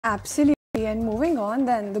Absolutely. And moving on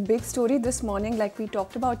then, the big story this morning, like we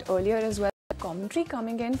talked about earlier as well, the commentary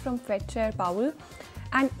coming in from Fed Chair Powell.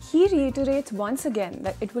 And he reiterates once again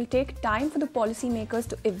that it will take time for the policymakers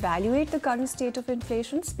to evaluate the current state of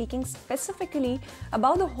inflation, speaking specifically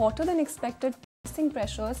about the hotter than expected pricing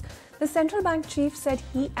pressures. The central bank chief said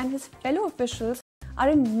he and his fellow officials are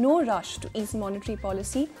in no rush to ease monetary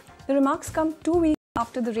policy. The remarks come 2 weeks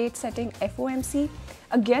after the rate-setting FOMC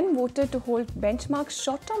again voted to hold benchmark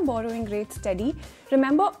short-term borrowing rates steady.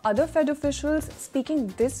 Remember, other Fed officials speaking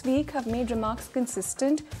this week have made remarks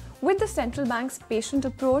consistent with the central bank's patient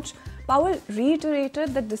approach. Powell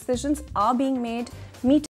reiterated that decisions are being made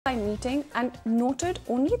meeting by meeting and noted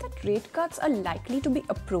only that rate cuts are likely to be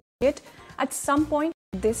appropriate at some point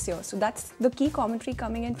this year. So that's the key commentary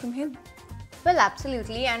coming in from him. Well,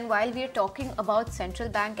 absolutely. And while we're talking about central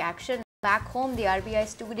bank action, back home, the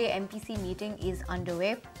RBI's two-day MPC meeting is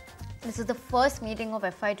underway. This is the first meeting of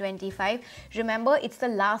FY25. Remember, it's the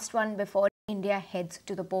last one before India heads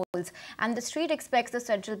to the polls. And the street expects the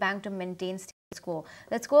central bank to maintain status quo.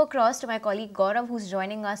 Let's go across to my colleague Gaurav, who's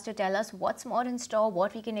joining us to tell us what's more in store,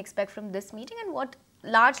 what we can expect from this meeting, and what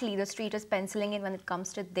largely the street is penciling in when it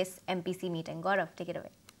comes to this MPC meeting. Gaurav, take it away.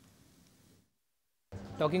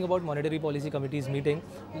 Talking about Monetary Policy Committee's meeting,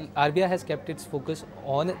 RBI has kept its focus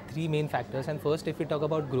on three main factors. And first, if we talk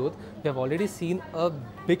about growth, we have already seen a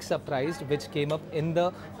big surprise which came up in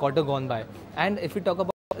the quarter gone by. And if we talk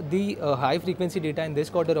about the high frequency data in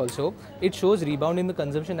this quarter also, it shows rebound in the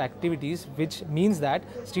consumption activities, which means that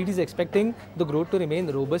street is expecting the growth to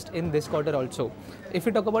remain robust in this quarter also. If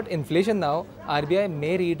we talk about inflation now, RBI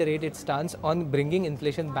may reiterate its stance on bringing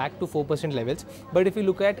inflation back to 4% levels. But if we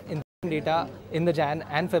look at data in the Jan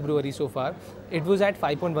and February so far, it was at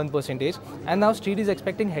 5.1%, and now street is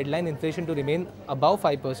expecting headline inflation to remain above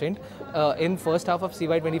 5% in first half of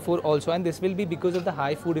CY24 also, and this will be because of the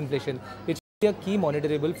high food inflation, which will be a key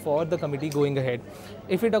monitorable for the committee going ahead.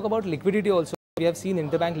 If we talk about liquidity also, we have seen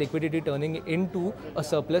interbank liquidity turning into a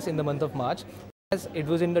surplus in the month of March, as it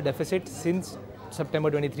was in the deficit since September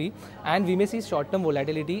 23, and we may see short-term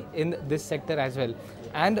volatility in this sector as well.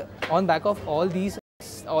 And on back of all these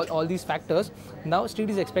factors, now street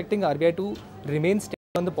is expecting RBI to remain steady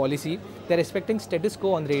on the policy. They're expecting status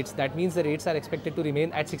quo on rates. That means the rates are expected to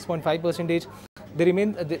remain at 6.5%.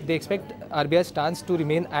 They expect RBI's stance to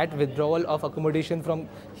remain at withdrawal of accommodation from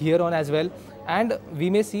here on as well. And we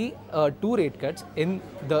may see 2 rate cuts in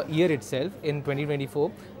the year itself in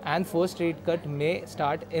 2024, and first rate cut may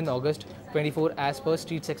start in August 24 as per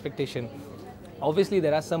street's expectation. Obviously,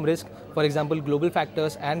 there are some risks. For example, global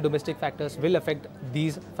factors and domestic factors will affect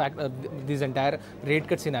these entire rate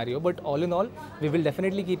cut scenario. But all in all, we will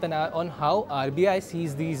definitely keep an eye on how RBI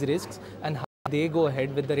sees these risks and how they go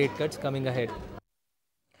ahead with the rate cuts coming ahead.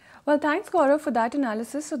 Well, thanks Gaurav for that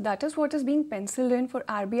analysis. So that is what is being penciled in for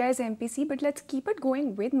RBI's MPC. But let's keep it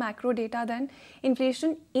going with macro data then.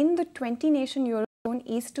 Inflation in the 20-nation Eurozone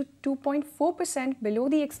eased to 2.4%, below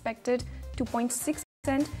the expected 2.6%.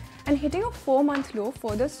 And hitting a 4-month low,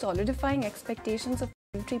 further solidifying expectations of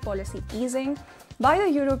monetary policy easing by the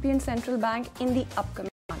European Central Bank in the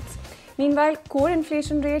upcoming months. Meanwhile, core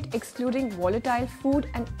inflation rate, excluding volatile food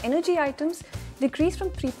and energy items, decreased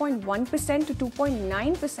from 3.1% to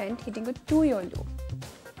 2.9%, hitting a 2-year low.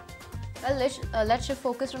 Well, let's shift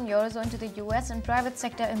focus from Eurozone to the US, and private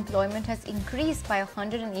sector employment has increased by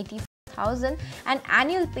 184,000 and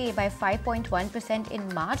annual pay by 5.1%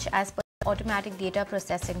 in March as per Automatic Data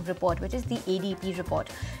Processing Report, which is the ADP report.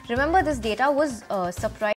 Remember, this data was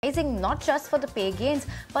surprising not just for the pay gains,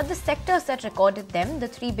 but the sectors that recorded them. The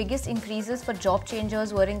 3 biggest increases for job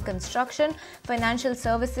changers were in construction, financial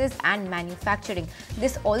services and manufacturing.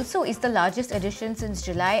 This also is the largest addition since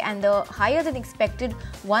July, and the higher than expected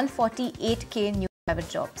 148k new private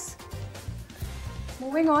jobs.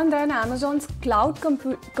 Moving on then, Amazon's cloud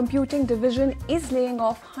computing division is laying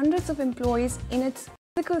off hundreds of employees in its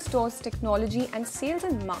physical stores, technology and sales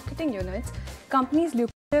and marketing units. Company's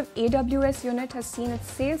lucrative AWS unit has seen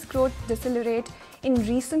its sales growth decelerate in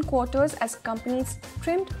recent quarters as companies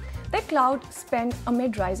trimmed their cloud spend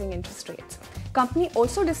amid rising interest rates. Company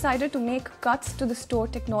also decided to make cuts to the store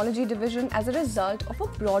technology division as a result of a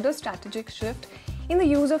broader strategic shift in the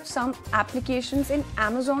use of some applications in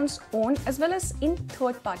Amazon's own as well as in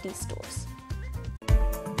third-party stores.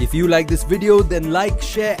 If you like this video, then like,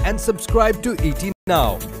 share and subscribe to ET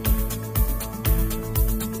Now.